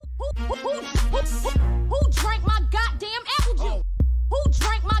Who drank my goddamn apple juice? Who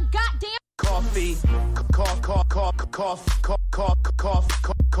drank my goddamn coffee?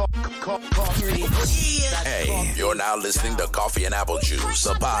 Hey, you're now listening to Coffee and Apple Juice,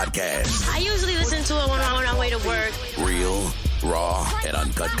 a podcast. I usually listen to it when I'm on my way to work. Real, raw, and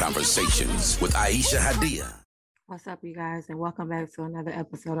uncut conversations with Aisha Hadia. What's up, you guys, and welcome back to another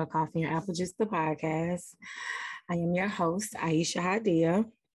episode of Coffee and Apple Juice, the podcast. I am your host, Aisha Hadia.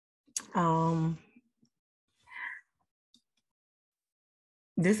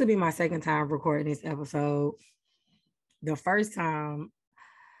 This will be my second time recording this episode. The first time,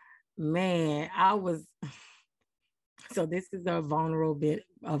 man, so this is a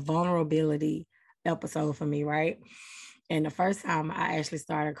vulnerability episode for me, right? And the first time I actually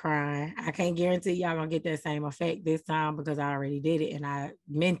started crying. I can't guarantee y'all gonna get that same effect this time because I already did it and I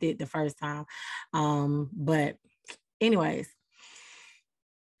meant it the first time. But anyways,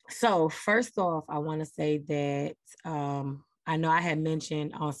 so first off, I want to say that I know I had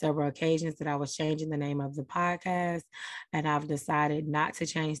mentioned on several occasions that I was changing the name of the podcast, and I've decided not to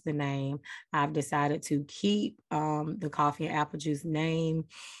change the name. I've decided to keep the Coffee and Apple Juice name.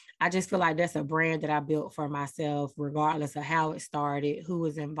 I just feel like that's a brand that I built for myself, regardless of how it started, who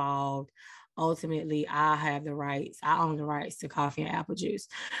was involved. Ultimately, I have the rights. I own the rights to Coffee and Apple Juice.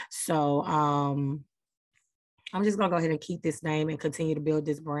 So I'm just going to go ahead and keep this name and continue to build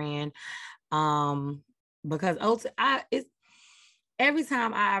this brand. Because it's every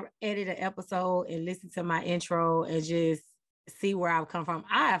time I edit an episode and listen to my intro and just see where I've come from,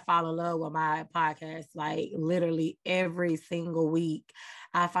 I fall in love with my podcast. Like literally every single week,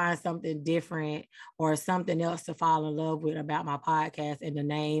 I find something different or something else to fall in love with about my podcast and the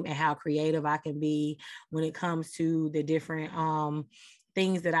name and how creative I can be when it comes to the different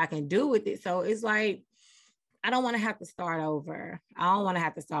things that I can do with it. So it's like, I don't want to have to start over. I don't want to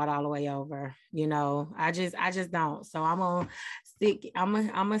have to start all the way over. You know, I just don't. So I'm gonna stick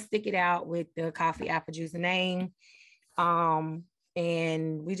it out with the Coffee Apple Juice name.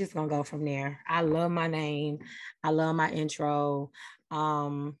 And we just gonna go from there. I love my name. I love my intro.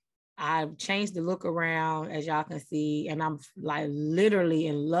 I've changed the look around, as y'all can see, and I'm like literally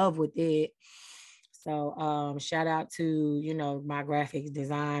in love with it. So shout out to, you know, my graphics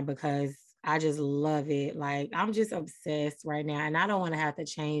design because I just love it. Like I'm just obsessed right now, and I don't want to have to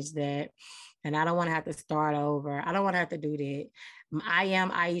change that. And I don't want to have to start over. I don't want to have to do that. I am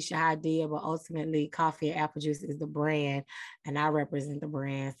Aisha Hadia, but ultimately Coffee and Apple Juice is the brand and I represent the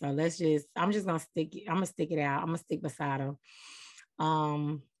brand. So I'm just going to stick it out. I'm going to stick beside them.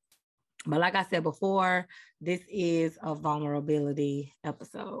 But like I said before, this is a vulnerability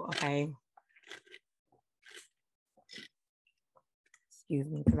episode. Okay. Excuse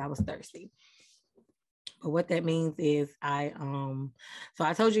me, because I was thirsty. But what that means is so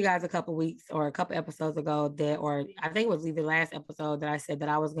I told you guys a couple episodes ago that, or I think it was even last episode that I said that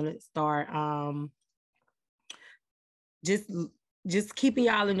I was going to start just keeping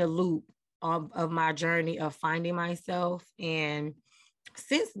y'all in the loop of my journey of finding myself. And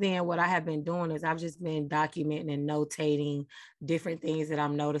since then, what I have been doing is I've just been documenting and notating different things that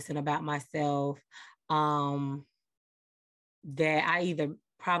I'm noticing about myself that I either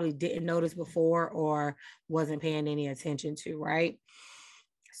probably didn't notice before or wasn't paying any attention to, right?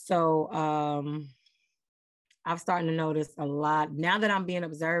 So I've started to notice a lot. Now that I'm being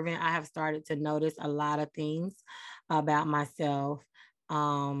observant, I have started to notice a lot of things about myself.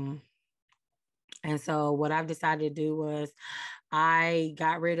 And so what I've decided to do was I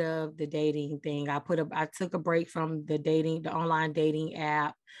got rid of the dating thing. I took a break from the online dating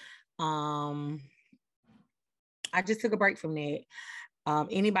app. I just took a break from that.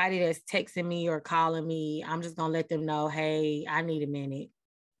 Anybody that's texting me or calling me, I'm just gonna let them know, hey, I need a minute.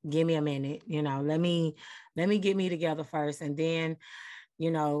 Give me a minute. You know, let me get me together first. And then,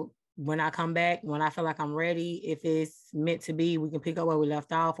 you know, when I come back, when I feel like I'm ready, if it's meant to be, we can pick up where we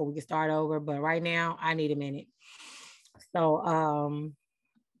left off or we can start over. But right now, I need a minute. So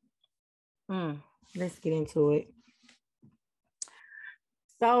let's get into it.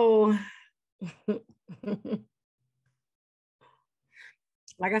 So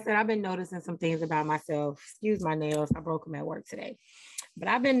like I said, I've been noticing some things about myself. Excuse my nails. I broke them at work today. But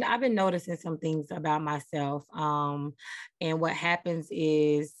I've been noticing some things about myself. And what happens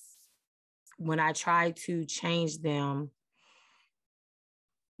is when I try to change them,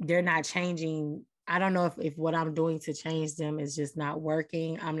 they're not changing. I don't know if what I'm doing to change them is just not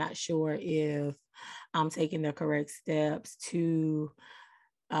working. I'm not sure if I'm taking the correct steps to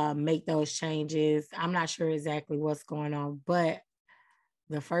make those changes. I'm not sure exactly what's going on, but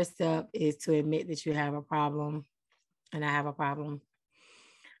the first step is to admit that you have a problem, and I have a problem.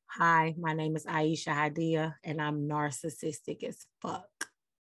 Hi, my name is Aisha Hadia, and I'm narcissistic as fuck.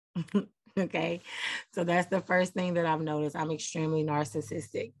 Okay, so that's the first thing that I've noticed. I'm extremely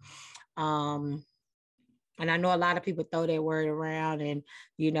narcissistic. And I know a lot of people throw that word around, and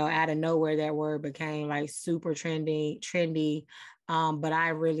out of nowhere, that word became like super trendy. But I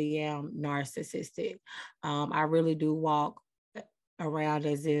really am narcissistic. I really do walk around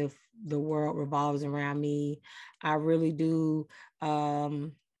as if the world revolves around me. I really do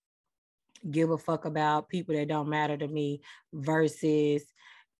give a fuck about people that don't matter to me versus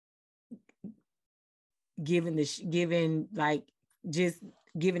giving like just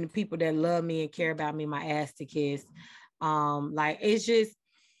giving the people that love me and care about me my ass to kiss. Like it's just,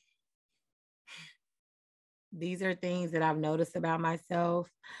 these are things that I've noticed about myself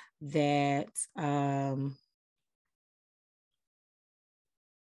that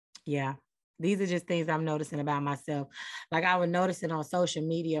yeah, these are just things I'm noticing about myself. Like I was noticing on social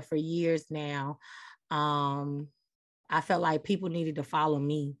media for years now. I felt like people needed to follow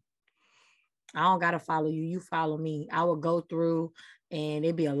me. I don't gotta follow you, you follow me. I would go through and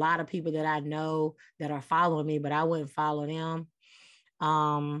it'd be a lot of people that I know that are following me, but I wouldn't follow them.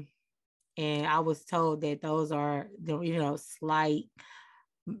 And I was told that those are the slight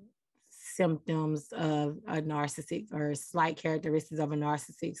symptoms of a narcissist or slight characteristics of a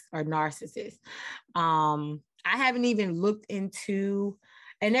narcissist. I haven't even looked into,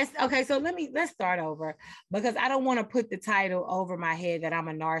 and that's okay. So let's start over, because I don't want to put the title over my head that I'm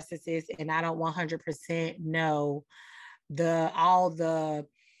a narcissist, and I don't 100% know all the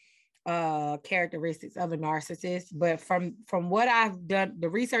characteristics of a narcissist. But from what I've done, the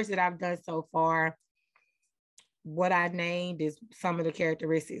research that I've done so far, what I named is some of the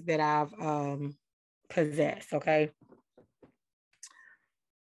characteristics that I've possessed. Okay.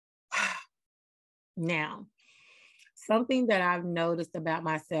 Now, something that I've noticed about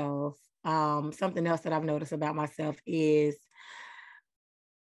myself, something else that I've noticed about myself is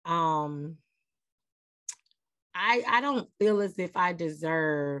I don't feel as if I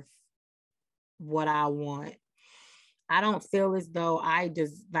deserve what I want. I don't feel as though I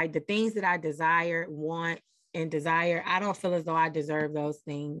just like the things that I want and desire. I don't feel as though I deserve those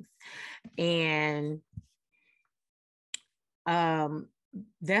things. And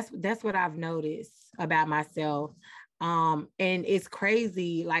that's what I've noticed about myself. And it's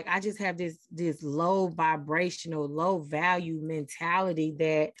crazy. Like I just have this low vibrational, low value mentality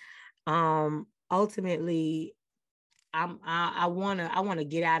that ultimately I wanna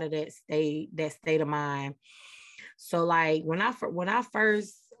get out of that state of mind. So like when I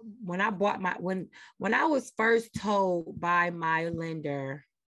was first told by my lender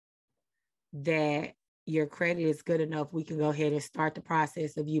that your credit is good enough, we can go ahead and start the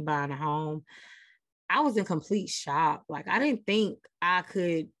process of you buying a home, I was in complete shock. Like I didn't think I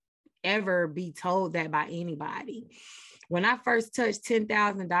could ever be told that by anybody. When I first touched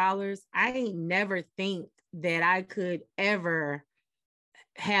 $10,000, I ain't never think that I could ever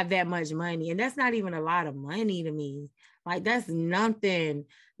have that much money. And that's not even a lot of money to me. Like that's nothing,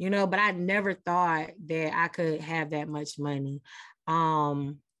 but I never thought that I could have that much money.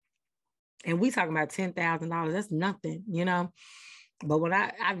 And we talking about $10,000, that's nothing, But when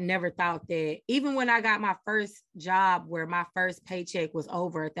I've never thought that, even when I got my first job where my first paycheck was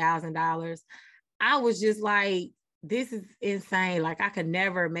over $1,000, I was just like, this is insane. Like I could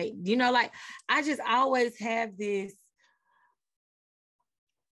never make, like I just always have this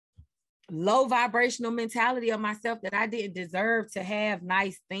low vibrational mentality of myself that I didn't deserve to have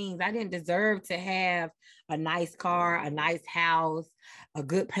nice things. I didn't deserve to have a nice car, a nice house, a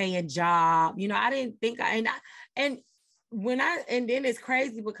good paying job. I didn't think and then it's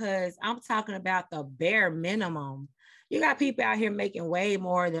crazy because I'm talking about the bare minimum. You got people out here making way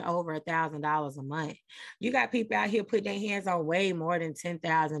more than over $1,000 a month. You got people out here putting their hands on way more than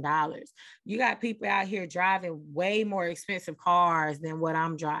 $10,000. You got people out here driving way more expensive cars than what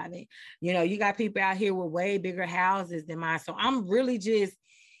I'm driving. You got people out here with way bigger houses than mine. So I'm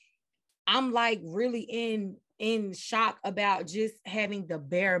like really in shock about just having the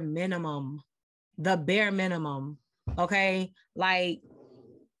bare minimum. Okay. Like,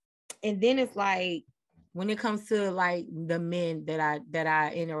 and then it's like, when it comes to like the men that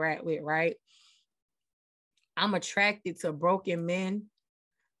I interact with, right? I'm attracted to broken men,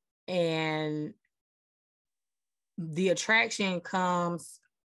 and the attraction comes,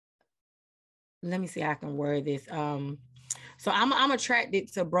 let me see how I can word this. So I'm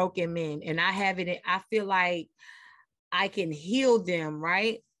attracted to broken men, and I feel like I can heal them,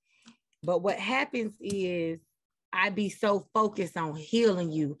 right? But what happens is I be so focused on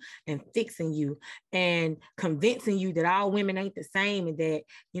healing you and fixing you and convincing you that all women ain't the same and that,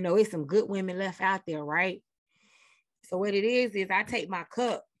 you know, it's some good women left out there, right? So what it is I take my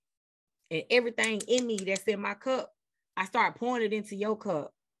cup and everything in me that's in my cup, I start pouring it into your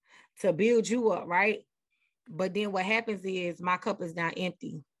cup to build you up, right? But then what happens is my cup is now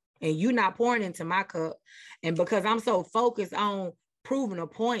empty and you're not pouring into my cup. And because I'm so focused on proving a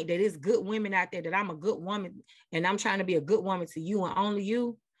point that it's good women out there, that I'm a good woman and I'm trying to be a good woman to you and only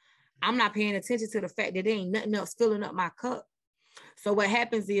you, I'm not paying attention to the fact that there ain't nothing else filling up my cup. So what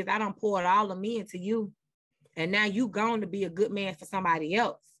happens is I don't pour all of me into you. And now you going to be a good man for somebody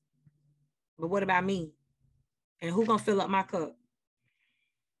else. But what about me? And who gonna fill up my cup?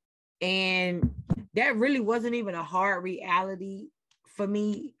 And that really wasn't even a hard reality for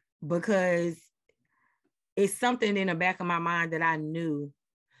me because it's something in the back of my mind that I knew.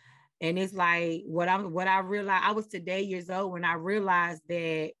 And it's like what I realized, I was today years old when I realized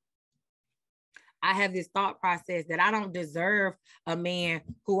that I have this thought process that I don't deserve a man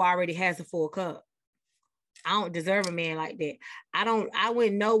who already has a full cup. I don't deserve a man like that. I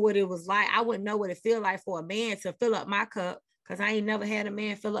wouldn't know what it was like. I wouldn't know what it feel like for a man to fill up my cup because I ain't never had a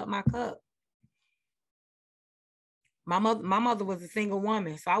man fill up my cup. My mother was a single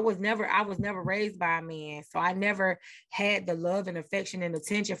woman. So I was never raised by a man. So I never had the love and affection and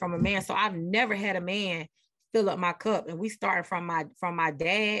attention from a man. So I've never had a man fill up my cup. And we started from my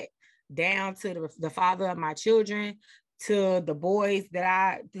dad down to the father of my children, to the boys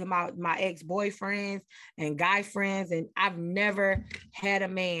to my ex-boyfriends and guy friends. And I've never had a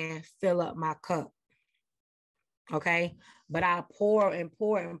man fill up my cup. Okay. But I pour and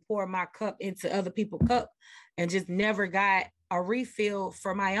pour and pour my cup into other people's cup and just never got a refill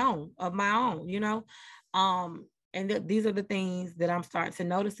for my own, you know? And these are the things that I'm starting to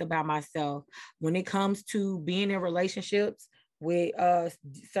notice about myself when it comes to being in relationships with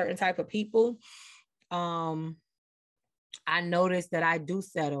certain type of people. I noticed that I do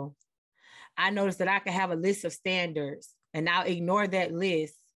settle. I noticed that I can have a list of standards and I'll ignore that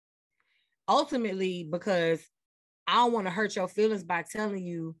list ultimately because I don't want to hurt your feelings by telling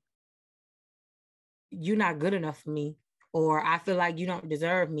you you're not good enough for me, or I feel like you don't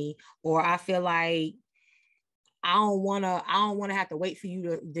deserve me, or I feel like I don't want to have to wait for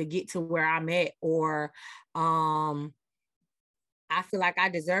you to get to where I'm at, or I feel like I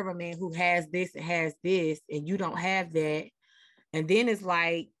deserve a man who has this and you don't have that. And then it's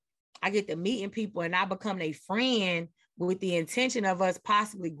like I get to meeting people and I become their friend with the intention of us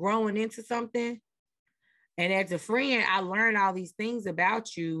possibly growing into something. And as a friend, I learn all these things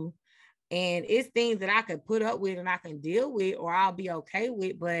about you. And it's things that I could put up with and I can deal with or I'll be okay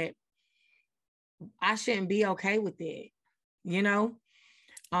with, but I shouldn't be okay with it, you know?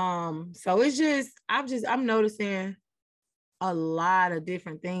 So it's just, I'm noticing a lot of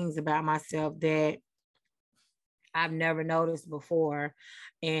different things about myself that I've never noticed before.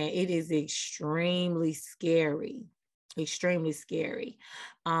 And it is extremely scary, extremely scary.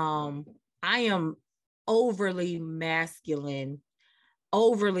 I am overly masculine,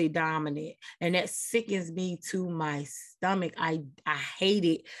 overly dominant, and that sickens me to my stomach. I hate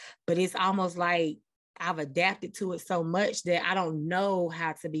it, but it's almost like I've adapted to it so much that I don't know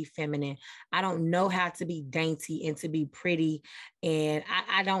how to be feminine. I don't know how to be dainty and to be pretty. And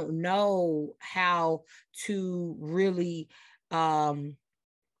I don't know how to really to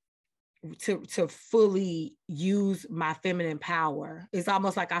fully use my feminine power. It's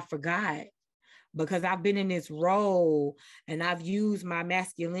almost like I forgot, because I've been in this role and I've used my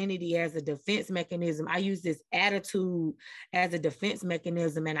masculinity as a defense mechanism. I use this attitude as a defense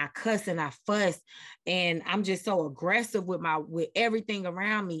mechanism, and I cuss and I fuss, and I'm just so aggressive with everything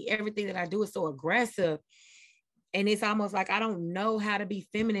around me. Everything that I do is so aggressive. And it's almost like I don't know how to be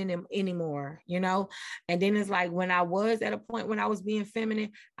feminine anymore, you know? And then it's like when I was at a point when I was being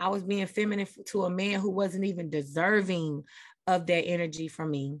feminine, I was being feminine to a man who wasn't even deserving of that energy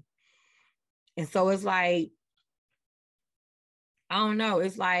from me. And so it's like, I don't know.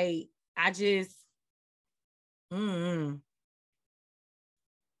 It's like, I just,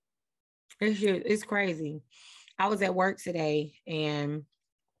 it's crazy. I was at work today and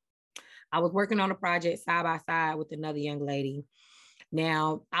I was working on a project side by side with another young lady.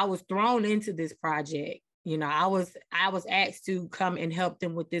 Now, I was thrown into this project. You know, I was asked to come and help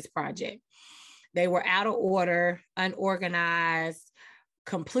them with this project. They were out of order, unorganized,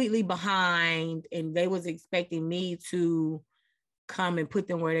 completely behind, and they was expecting me to come and put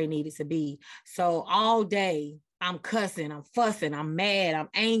them where they needed to be. So all day I'm cussing, I'm fussing, I'm mad, I'm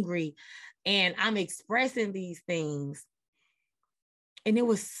angry, and I'm expressing these things. And it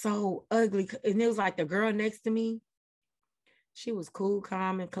was so ugly. And it was like the girl next to me, she was cool,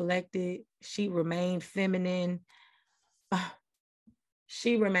 calm, and collected. She remained feminine.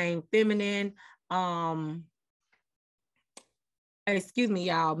 She remained feminine. Um, excuse me,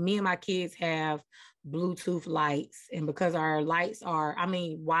 y'all. Me and my kids have Bluetooth lights, and because our lights are,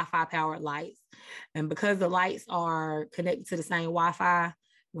 Wi-Fi powered lights, and because the lights are connected to the same Wi-Fi,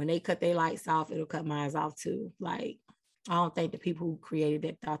 when they cut their lights off, it'll cut mine off too. Like, I don't think the people who created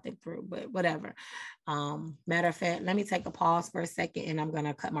that thought that through, but whatever. Matter of fact, let me take a pause for a second, and I'm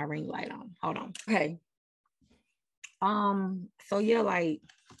gonna cut my ring light on. Hold on. Okay. So yeah, like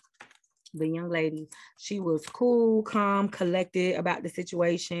the young lady, she was cool, calm, collected about the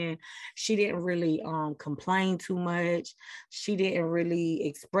situation. She didn't really complain too much. She didn't really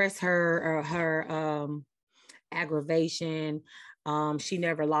express her aggravation. She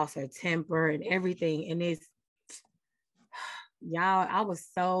never lost her temper and everything. And it's, y'all, I was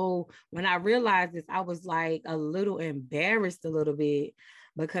so, when I realized this, I was like a little embarrassed a little bit,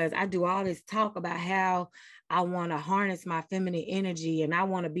 because I do all this talk about how I want to harness my feminine energy and I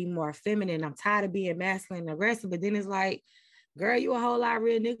want to be more feminine. I'm tired of being masculine and aggressive. But then it's like, girl, you a whole lot of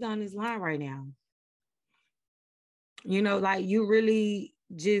real nigga on this line right now. You know, like, you really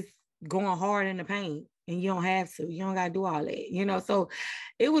just going hard in the paint, and you don't have to. You don't gotta do all that, you know. So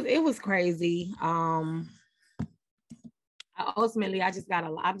it was crazy. Ultimately, I'm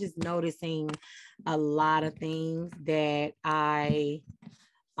just noticing a lot of things that I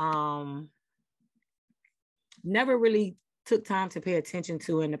never really took time to pay attention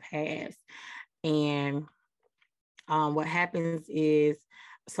to in the past. And what happens is,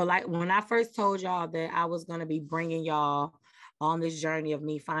 so like when I first told y'all that I was going to be bringing y'all on this journey of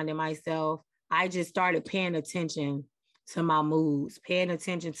me finding myself, I just started paying attention to my moods, paying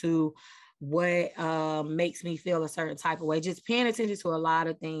attention to what makes me feel a certain type of way, just paying attention to a lot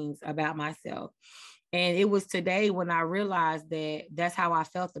of things about myself. And it was today when I realized that that's how I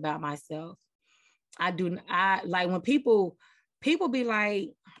felt about myself. I like when people be like,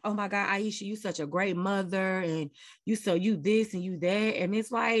 oh my God, Aisha, you such a great mother, and you this and you that. And it's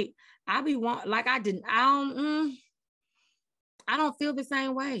like, I don't feel the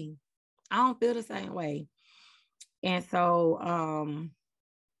same way. I don't feel the same way. And so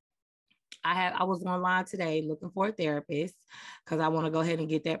I was online today looking for a therapist, because I want to go ahead and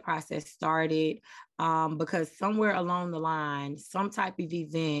get that process started. Because somewhere along the line, some type of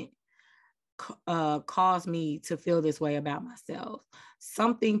event caused me to feel this way about myself.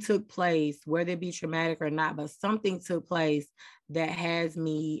 Something took place, whether it be traumatic or not, but something took place that has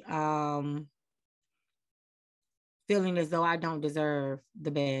me feeling as though I don't deserve the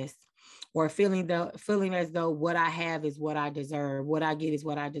best, or feeling as though what I have is what I deserve, what I get is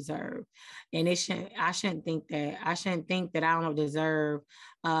what I deserve. And I shouldn't think that. I shouldn't think that I don't deserve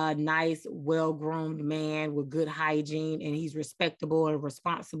a nice, well-groomed man with good hygiene, and he's respectable and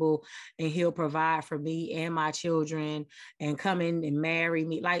responsible, and he'll provide for me and my children and come in and marry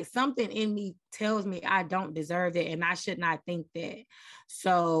me. Like, something in me tells me I don't deserve it, and I should not think that.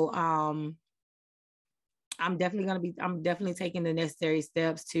 So I'm definitely taking the necessary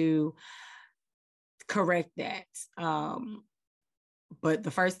steps to correct that. But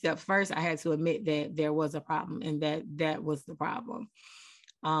the first step first, I had to admit that there was a problem, and that was the problem.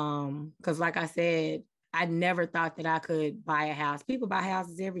 Because like I said, I never thought that I could buy a house. People buy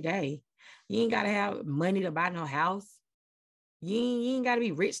houses every day. You ain't got to have money to buy no house. You ain't got to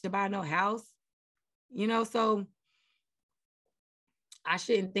be rich to buy no house. You know, so I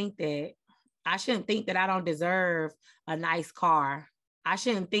shouldn't think that. I shouldn't think that I don't deserve a nice car. I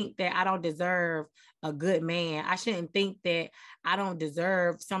shouldn't think that I don't deserve a good man. I shouldn't think that I don't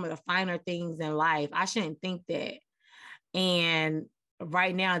deserve some of the finer things in life. I shouldn't think that. And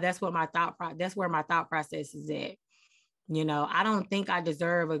right now, that's where my thought process is at. You know, I don't think I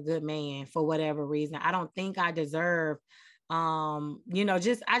deserve a good man for whatever reason. I don't think I deserve, you know,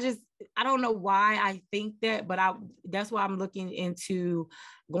 I don't know why I think that, but that's why I'm looking into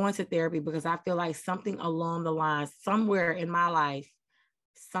going to therapy, because I feel like something along the line, somewhere in my life,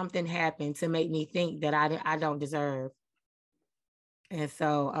 something happened to make me think that I don't deserve. And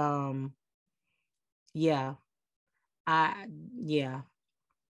so, yeah, yeah,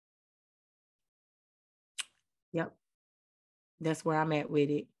 yep. That's where I'm at with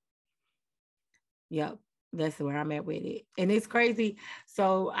it. Yep. That's where I'm at with it. And it's crazy.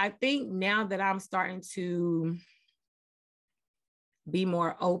 So I think now that I'm starting to be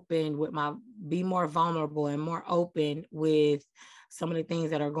more vulnerable and more open with some of the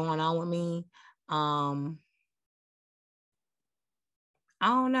things that are going on with me. I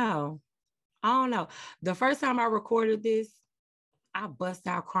don't know. The first time I recorded this, I bust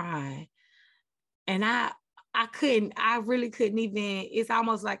out crying. And I really couldn't even, it's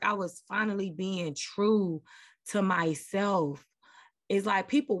almost like I was finally being true to myself. It's like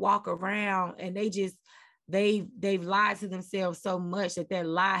people walk around and they've lied to themselves so much that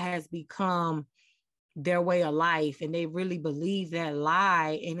lie has become their way of life, and they really believe that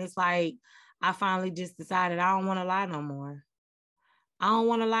lie. And it's like, I finally just decided I don't want to lie no more. I don't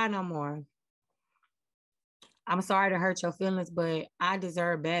want to lie no more. I'm sorry to hurt your feelings, but I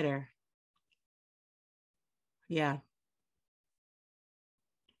deserve better. Yeah.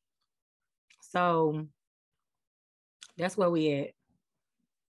 So that's where we at.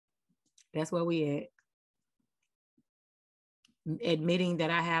 That's where we at. Admitting that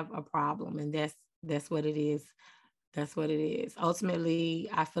I have a problem, and that's what it is. That's what it is. Ultimately,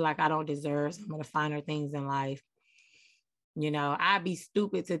 I feel like I don't deserve some of the finer things in life. You know, I'd be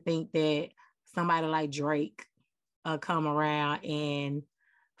stupid to think that somebody like Drake come around and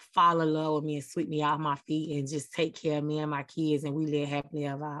fall in love with me and sweep me off my feet and just take care of me and my kids and we live happily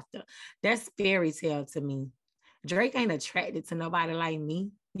ever after. That's fairy tale to me. Drake ain't attracted to nobody like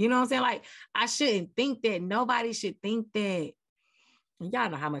me. You know what I'm saying? Like, I shouldn't think that. Nobody should think that.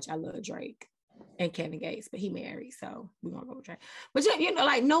 Y'all know how much I love Drake and Kevin Gates, but he married, so we're gonna go with Drake. But you know,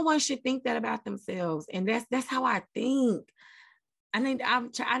 like, no one should think that about themselves, and that's how I think. I think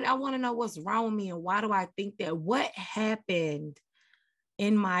I want to know what's wrong with me and why do I think that? What happened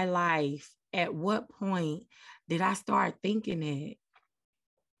in my life? At what point did I start thinking it?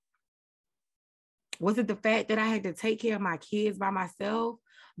 Was it the fact that I had to take care of my kids by myself?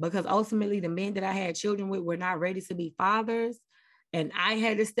 Because ultimately the men that I had children with were not ready to be fathers. And I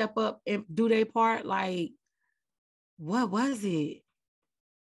had to step up and do their part. Like, what was it?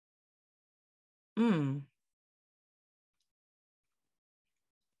 I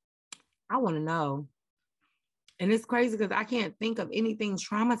want to know. And it's crazy because I can't think of anything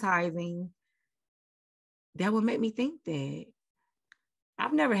traumatizing that would make me think that.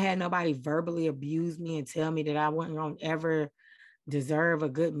 I've never had nobody verbally abuse me and tell me that I wasn't going to ever deserve a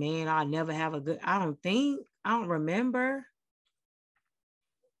good man. I'll never have a good, I don't remember.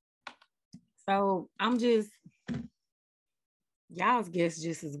 So I'm just, y'all's guess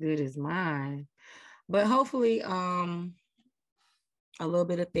just as good as mine. But hopefully, a little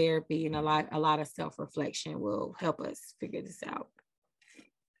bit of therapy and a lot of self-reflection will help us figure this out.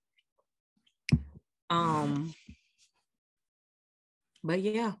 But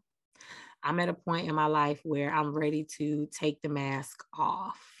yeah, I'm at a point in my life where I'm ready to take the mask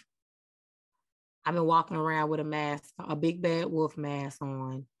off. I've been walking around with a mask, a big bad wolf mask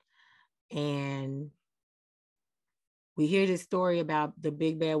on. And we hear this story about the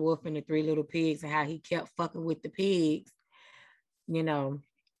big bad wolf and the three little pigs and how he kept fucking with the pigs, you know.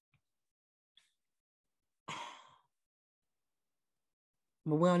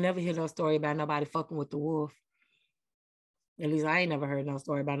 But we'll never hear no story about nobody fucking with the wolf. At least I ain't never heard no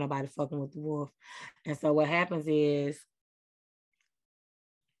story about nobody fucking with the wolf. And so what happens is,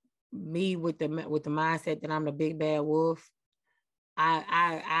 me with the mindset that I'm the big bad wolf,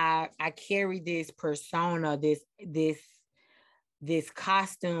 I carry this persona, this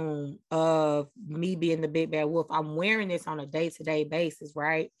costume of me being the big bad wolf. I'm wearing this on a day-to-day basis,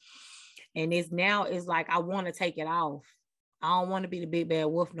 right? And it's like I want to take it off. I don't want to be the big bad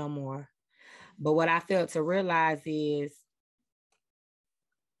wolf no more. But what I failed to realize is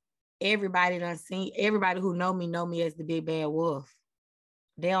everybody who know me as the big bad wolf.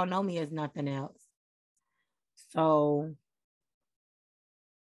 They don't know me as nothing else. So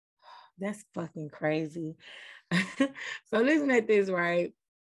that's fucking crazy. So listen at this, right?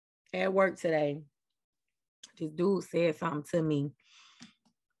 At work today, this dude said something to me.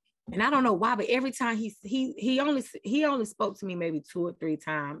 And I don't know why, but every time he only spoke to me maybe 2 or 3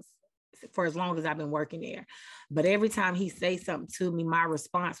 times for as long as I've been working there. But every time he say something to me, my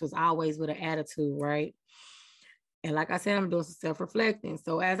response was always with an attitude, right? And like I said, I'm doing some self-reflecting.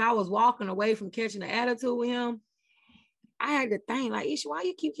 So as I was walking away from catching the attitude with him, I had to think, like, Isha, why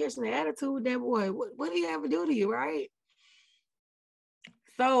you keep catching the attitude with that boy? What did he ever do to you, right?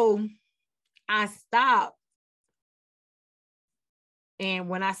 So I stopped. And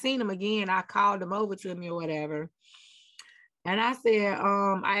when I seen him again, I called him over to me or whatever. And I said,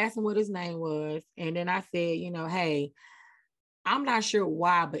 I asked him what his name was. And then I said, you know, hey, I'm not sure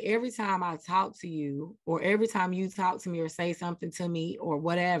why, but every time I talk to you or every time you talk to me or say something to me or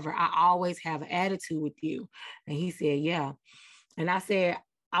whatever, I always have an attitude with you. And he said, yeah. And I said,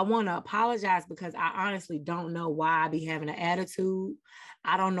 I want to apologize because I honestly don't know why I be having an attitude.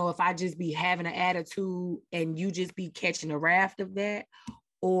 I don't know if I just be having an attitude and you just be catching a raft of that,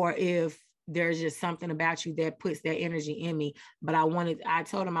 or if there's just something about you that puts that energy in me. But I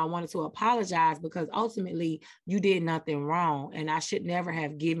told him I wanted to apologize because ultimately you did nothing wrong. And I should never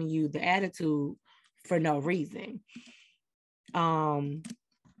have given you the attitude for no reason. But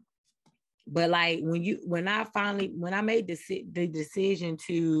like when I made the decision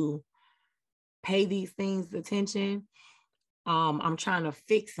to pay these things attention, I'm trying to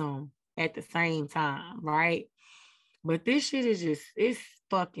fix them at the same time, right? But this shit is it's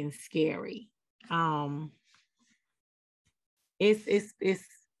fucking scary. It's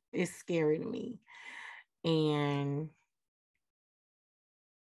scary to me. And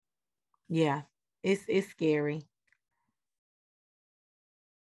yeah, it's scary.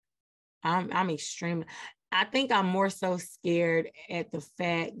 I'm extremely, I think I'm more so scared at the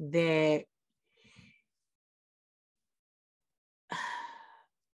fact that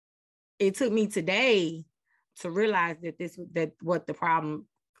it took me today to realize that what the problem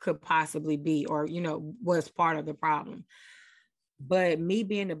could possibly be, or, you know, was part of the problem. But me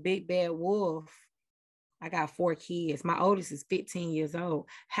being a big bad wolf, I got 4 kids. My oldest is 15 years old.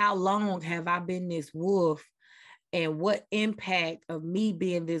 How long have I been this wolf? And what impact of me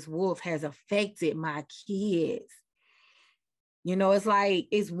being this wolf has affected my kids? You know, it's like,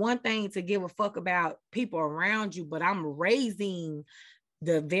 it's one thing to give a fuck about people around you, but I'm raising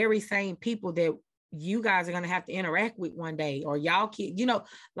the very same people that you guys are going to have to interact with one day, or y'all kids, you know,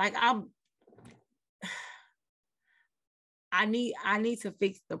 like I need to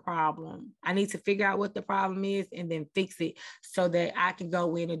fix the problem. I need to figure out what the problem is and then fix it so that I can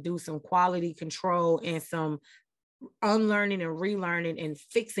go in and do some quality control and some unlearning and relearning and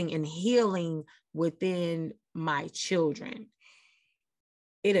fixing and healing within my children.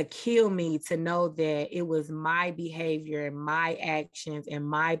 It'll kill me to know that it was my behavior and my actions and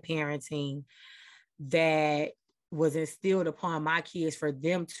my parenting that was instilled upon my kids for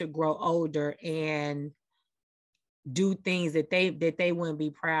them to grow older and do things that they wouldn't be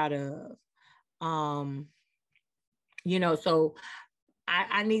proud of. You know, so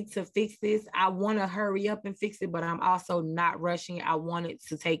I need to fix this. I want to hurry up and fix it, but I'm also not rushing. I want it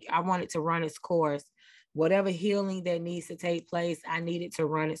to run its course. Whatever healing that needs to take place, I need it to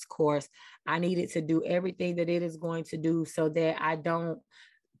run its course. I need it to do everything that it is going to do so that I don't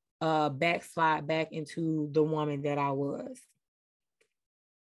backslide back into the woman that I was.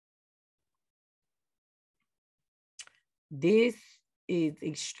 This is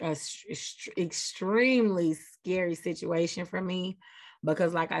extremely scary situation for me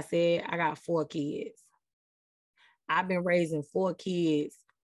because, like I said, I got 4 kids. I've been raising 4 kids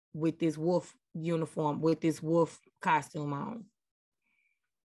with this wolf uniform, with this wolf costume on,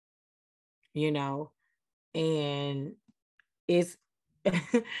 you know, and it's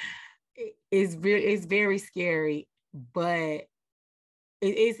it's very scary, but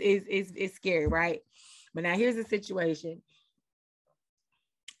it's scary, right? But now here's the situation.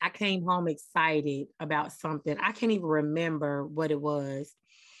 I came home excited about something. I can't even remember what it was.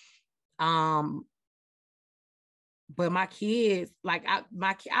 But my kids, like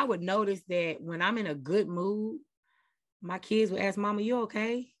I would notice that when I'm in a good mood, my kids would ask, "Mama, you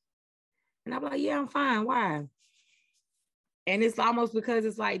okay?" And I'm like, "Yeah, I'm fine. Why?" And it's almost because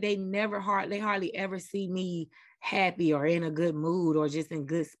it's like they hardly ever see me happy or in a good mood or just in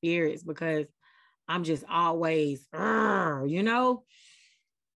good spirits because I'm just always, you know?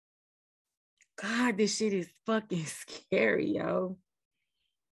 God, this shit is fucking scary, yo.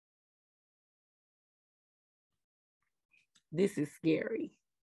 This is scary.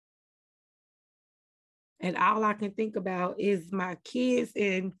 And all I can think about is my kids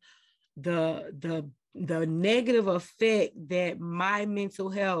and the negative effect that my mental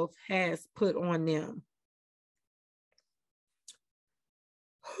health has put on them.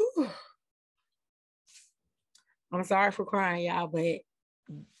 Whew. I'm sorry for crying, y'all, but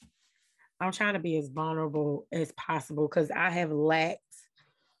I'm trying to be as vulnerable as possible because I have lacked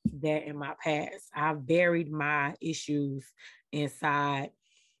that in my past. I've buried my issues inside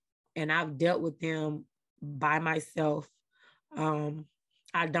and I've dealt with them by myself.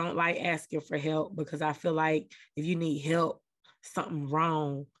 I don't like asking for help because I feel like if you need help, something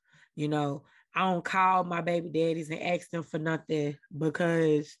wrong, you know. I don't call my baby daddies and ask them for nothing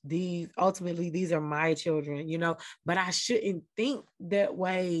because these are my children, you know, but I shouldn't think that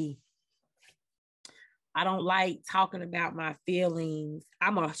way. I don't like talking about my feelings.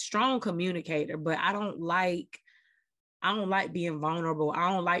 I'm a strong communicator, but I don't like being vulnerable. I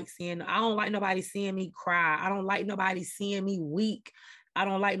don't like nobody seeing me cry. I don't like nobody seeing me weak. I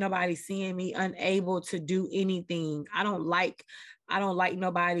don't like nobody seeing me unable to do anything. I don't like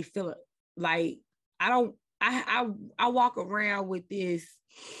nobody feeling like I walk around with this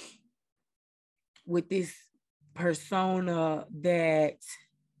with this persona that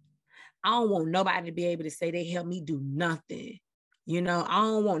I don't want nobody to be able to say they helped me do nothing. You know, I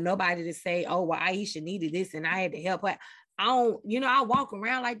don't want nobody to say, oh, well, Aisha needed this and I had to help her. I don't, I walk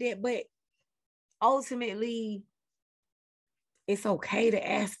around like that, but ultimately, it's okay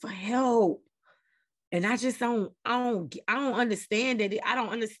to ask for help. And I just I don't understand that. I don't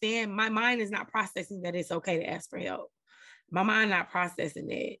understand. My mind is not processing that it's okay to ask for help. My mind not processing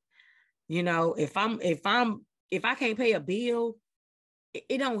that. If I can't pay a bill,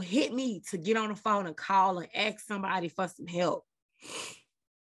 it don't hit me to get on the phone and call and ask somebody for some help.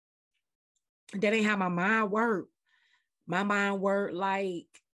 That ain't how my mind work. My mind work like,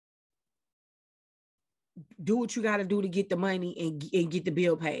 do what you got to do to get the money and get the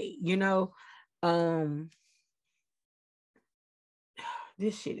bill paid.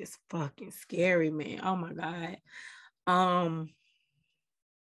 This shit is fucking scary, man. Oh my God.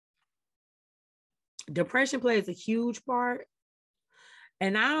 Depression plays a huge part.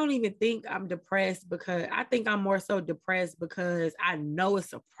 And I don't even think I'm depressed, because I think I'm more so depressed because I know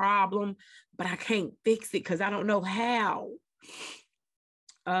it's a problem, but I can't fix it because I don't know how.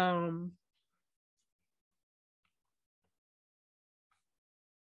 I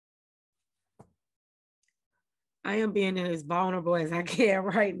am being as vulnerable as I can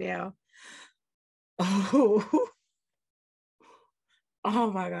right now. Oh,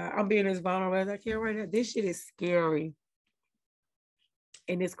 oh my God. I'm being as vulnerable as I can right now. This shit is scary.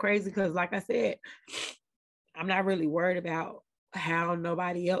 And it's crazy because, like I said, I'm not really worried about how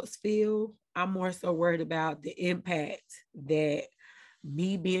nobody else feels. I'm more so worried about the impact that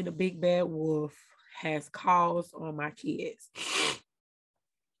me being a big bad wolf has caused on my kids.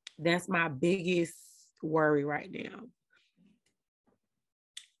 That's my biggest worry right now.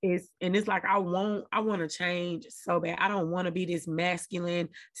 It's like I want to change so bad. I don't want to be this masculine,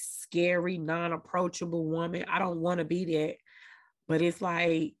 scary, non-approachable woman. I don't want to be that. But it's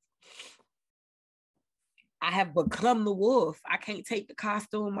like I have become the wolf. I can't take the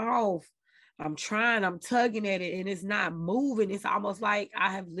costume off. I'm tugging at it, and it's not moving. It's almost like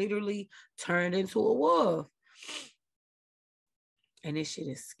I have literally turned into a wolf. And this shit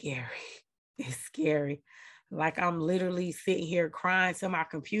is scary. It's scary. Like I'm literally sitting here crying to my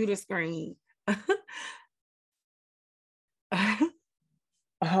computer screen.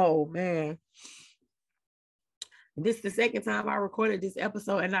 Oh man. This is the second time I recorded this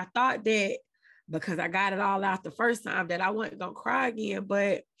episode, and I thought that because I got it all out the first time that I wasn't gonna cry again,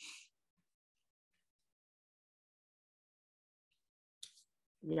 but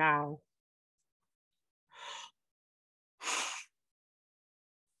y'all,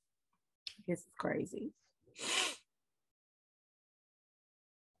 this is crazy.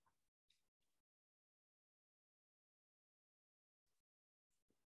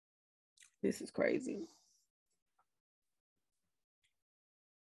 This is crazy.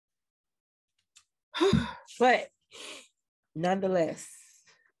 But nonetheless,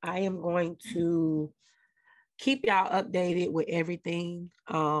 I am going to keep y'all updated with everything.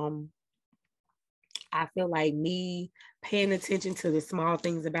 I feel like me paying attention to the small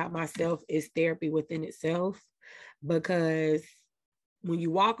things about myself is therapy within itself, because when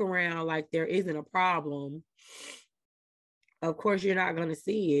you walk around like there isn't a problem, of course you're not going to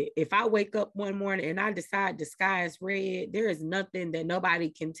see it. If I wake up one morning and I decide the sky is red, there is nothing that nobody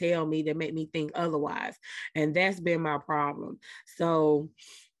can tell me that make me think otherwise. And that's been my problem. So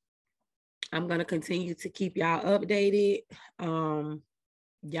I'm going to continue to keep y'all updated.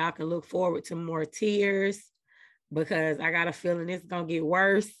 Y'all can look forward to more tears, because I got a feeling it's going to get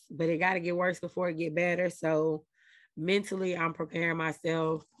worse, but it got to get worse before it get better. So mentally, I'm preparing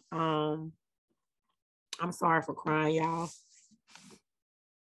myself. I'm sorry for crying, y'all.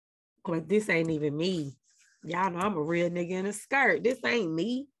 Like, this ain't even me. Y'all know I'm a real nigga in a skirt. This ain't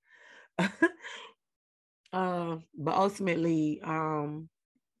me. But ultimately,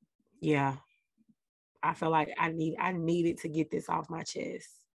 yeah, I feel like I needed to get this off my chest.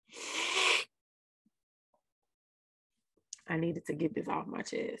 I needed to get this off my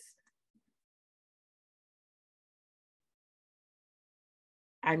chest.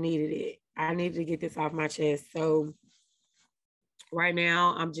 I needed it. I needed to get this off my chest. So right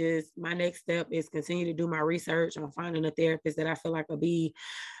now, my next step is continue to do my research on finding a therapist that I feel like will be,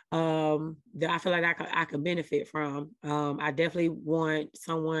 that I feel like I can benefit from. I definitely want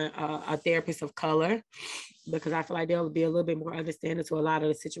someone, a therapist of color, because I feel like they'll be a little bit more understanding to a lot of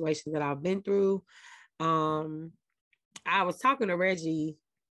the situations that I've been through. I was talking to Reggie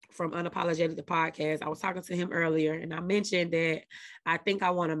from Unapologetic the podcast. I was talking to him earlier, and I mentioned that I think I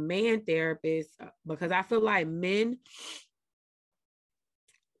want a man therapist, because I feel like men,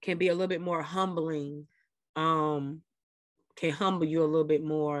 can be a little bit more humbling, can humble you a little bit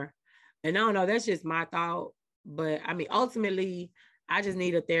more. And I don't know, that's just my thought. But I mean, ultimately, I just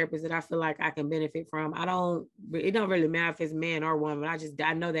need a therapist that I feel like I can benefit from. It don't really matter if it's man or woman.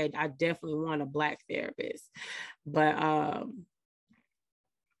 I know that I definitely want a Black therapist. But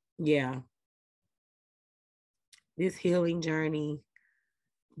yeah, this healing journey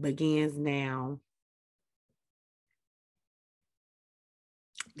begins now.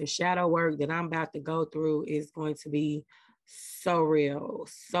 The shadow work that I'm about to go through is going to be so real,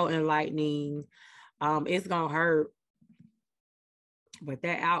 so enlightening. It's gonna hurt, but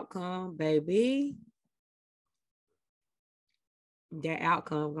that outcome, baby, that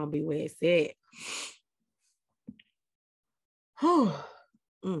outcome gonna be where it's at.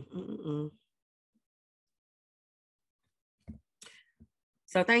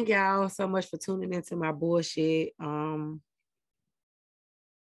 So thank y'all so much for tuning into my bullshit.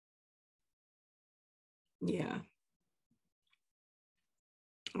 Yeah,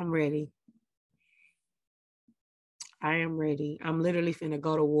 I'm ready. I am ready. I'm literally finna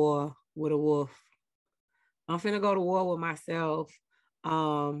go to war with a wolf. I'm finna go to war with myself.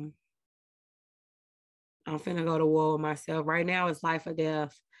 I'm finna go to war with myself. Right now it's life or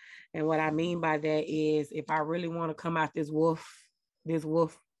death. And what I mean by that is if I really want to come out this wolf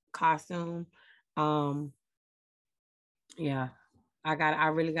costume, yeah, I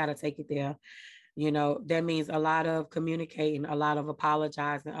really gotta take it there. You know, that means a lot of communicating, a lot of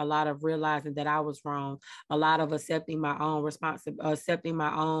apologizing, a lot of realizing that I was wrong, a lot of accepting my own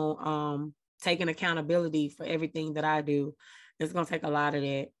taking accountability for everything that I do. It's gonna take a lot of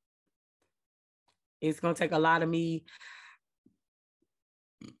that. It's gonna take a lot of me.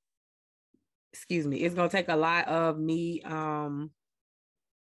 Excuse me. It's gonna take a lot of me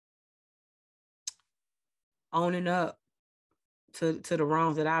owning up to the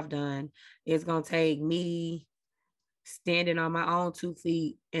wrongs that I've done. It's gonna take me standing on my own 2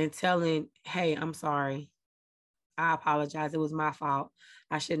 feet and telling, hey, I'm sorry. I apologize. It was my fault.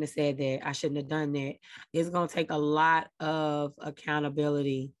 I shouldn't have said that. I shouldn't have done that. It's going to take a lot of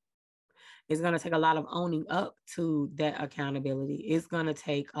accountability. It's going to take a lot of owning up to that accountability. It's going to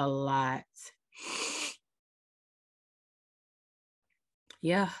take a lot.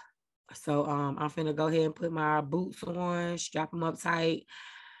 Yeah. So I'm finna go ahead and put my boots on, strap them up tight,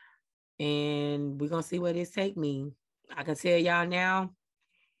 and we're going to see where this take me. I can tell y'all now,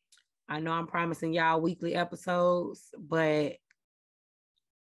 I know I'm promising y'all weekly episodes, but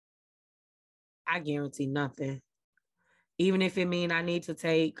I guarantee nothing. Even if it means I need to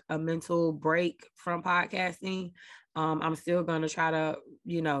take a mental break from podcasting, I'm still going to try to,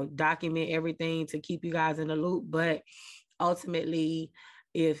 document everything to keep you guys in the loop. But ultimately,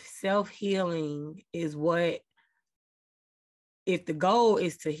 if self-healing is if the goal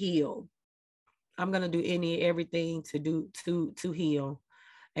is to heal, I'm going to do everything to heal.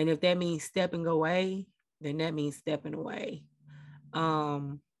 And if that means stepping away, then that means stepping away.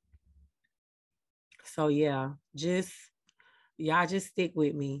 So yeah, y'all just stick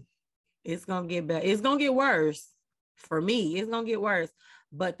with me. It's gonna get better. It's gonna get worse. For me, it's gonna get worse.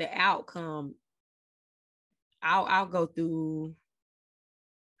 But the outcome, I'll go through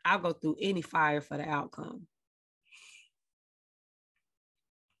any fire for the outcome.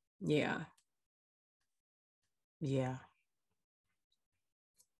 Yeah. Yeah.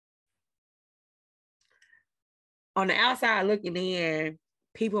 On the outside looking in,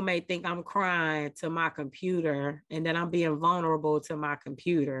 people may think I'm crying to my computer and that I'm being vulnerable to my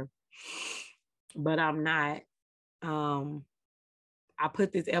computer, but I'm not. I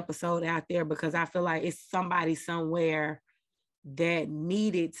put this episode out there because I feel like it's somebody somewhere that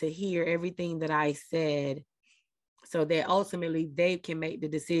needed to hear everything that I said so that ultimately they can make the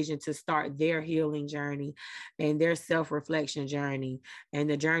decision to start their healing journey and their self-reflection journey and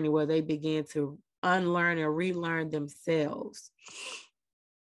the journey where they begin to unlearn and relearn themselves.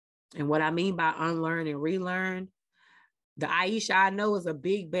 And what I mean by unlearn and relearn, the Aisha I know is a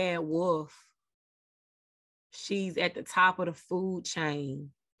big bad wolf. She's at the top of the food chain.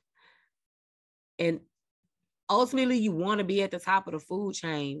 And ultimately, you want to be at the top of the food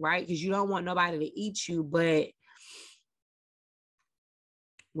chain, right? Because you don't want nobody to eat you. But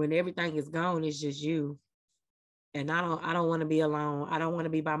when everything is gone, it's just you. And I don't want to be alone. I don't want to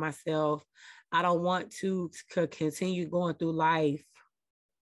be by myself. I don't want to continue going through life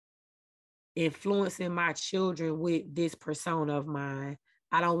influencing my children with this persona of mine.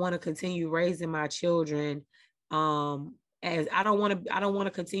 I don't want to continue raising my children as I don't want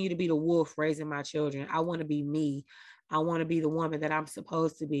to continue to be the wolf raising my children. I want to be me. I want to be the woman that I'm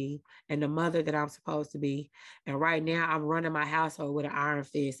supposed to be and the mother that I'm supposed to be. And right now I'm running my household with an iron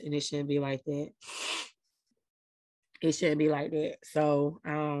fist, and it shouldn't be like that. It shouldn't be like that. So,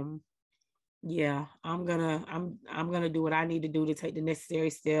 yeah, I'm gonna do what I need to do to take the necessary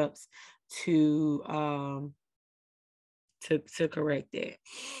steps to to correct that,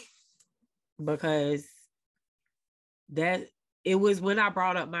 because that it was when I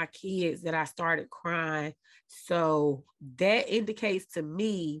brought up my kids that I started crying. So that indicates to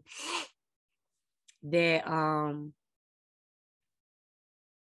me that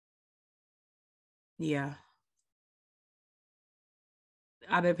yeah,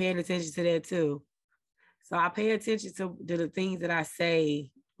 I've been paying attention to that too. So I pay attention to the things that I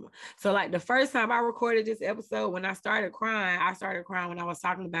say. So like the first time I recorded this episode, when I started crying when I was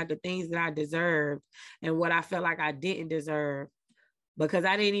talking about the things that I deserved and what I felt like I didn't deserve, because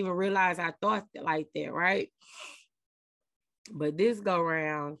I didn't even realize I thought like that, right? But this go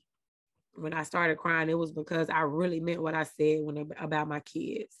round, when I started crying, it was because I really meant what I said about my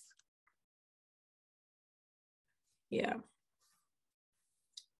kids. Yeah.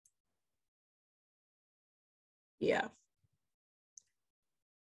 Yeah.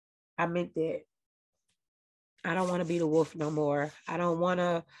 I meant that. I don't want to be the wolf no more. I don't want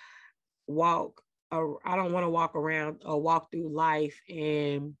to walk I don't want to walk around or walk through life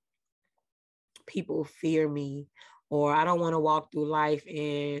and people fear me, or I don't want to walk through life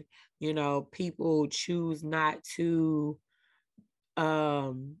and, you know, people choose not to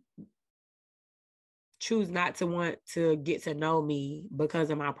um want to get to know me because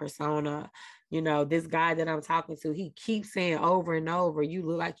of my persona. You know, this guy that I'm talking to, he keeps saying over and over, you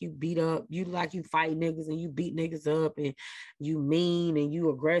look like you beat up, you look like you fight niggas and you beat niggas up and you mean and you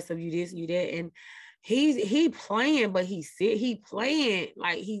aggressive, you this and you that. And he playing, but he playing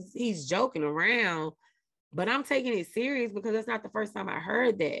like he's joking around, but I'm taking it serious because that's not the first time I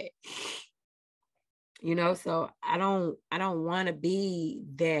heard that. You know, so I don't want to be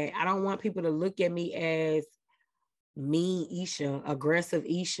that. I don't want people to look at me as mean Isha, aggressive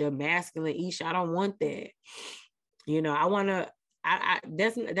Isha, masculine Isha. I don't want that. You know, I want to,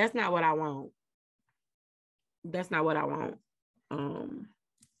 that's not what I want. That's not what I want.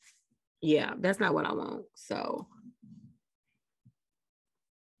 Yeah, that's not what I want. So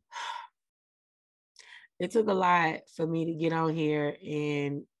it took a lot for me to get on here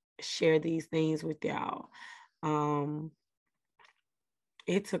and share these things with y'all.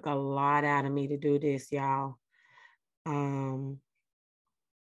 It took a lot out of me to do this, y'all.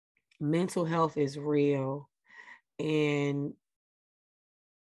 Mental health is real, and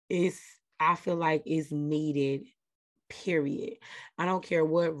I feel like it's needed, period. I don't care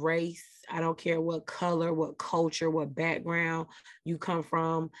what race, I don't care what color, what culture, what background you come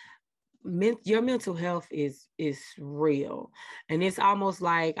from. Your mental health is real. And it's almost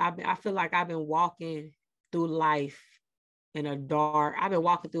like I feel like I've been walking through life in a dark. I've been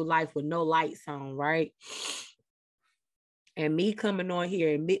walking through life with no lights on, right? And me coming on here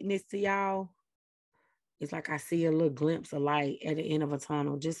admitting this to y'all, it's like I see a little glimpse of light at the end of a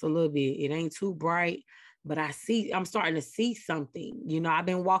tunnel, just a little bit. It ain't too bright, but I'm starting to see something. You know, I've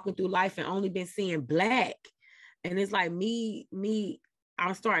been walking through life and only been seeing black. And it's like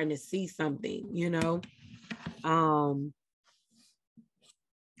I'm starting to see something, you know?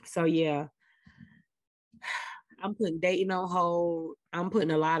 So yeah, I'm putting dating on hold. I'm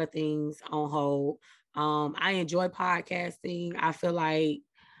putting a lot of things on hold. I enjoy podcasting. I feel like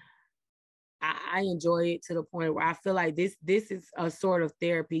I enjoy it to the point where I feel like this is a sort of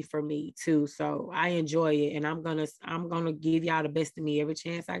therapy for me too. So I enjoy it, and I'm gonna give y'all the best of me every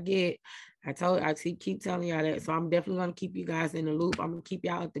chance I get. I keep telling y'all that. So I'm definitely gonna keep you guys in the loop. I'm gonna keep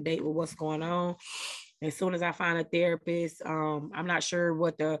y'all up to date with what's going on. As soon as I find a therapist, I'm not sure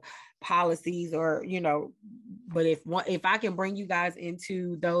what the policies are, you know, but if I can bring you guys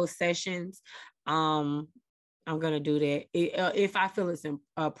into those sessions, I'm gonna do that if I feel it's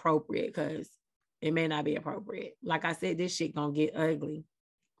appropriate, because it may not be appropriate. Like I said, this shit gonna get ugly,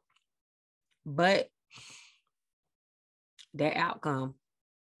 but that outcome,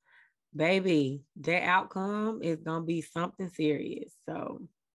 baby, that outcome is gonna be something serious. So,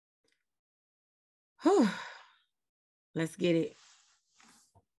 let's get it.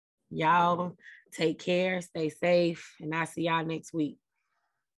 Y'all take care, stay safe, and I'll see y'all next week.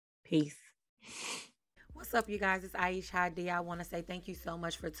 Peace. What's up, you guys? It's Aisha Hadi. I want to say thank you so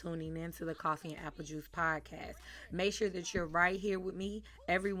much for tuning in to the Coffee and Apple Juice podcast. Make sure that you're right here with me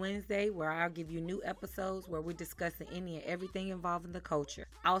every Wednesday, where I'll give you new episodes where we're discussing any and everything involving the culture.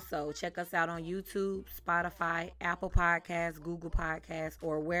 Also, check us out on YouTube, Spotify, Apple Podcasts, Google Podcasts,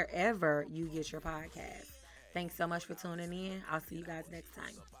 or wherever you get your podcasts. Thanks so much for tuning in. I'll see you guys next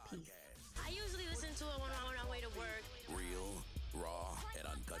time. Peace. I usually listen to it when I'm on my way to work. Real, raw, and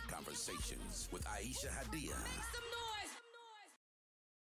uncut conversations with Aisha Hadia.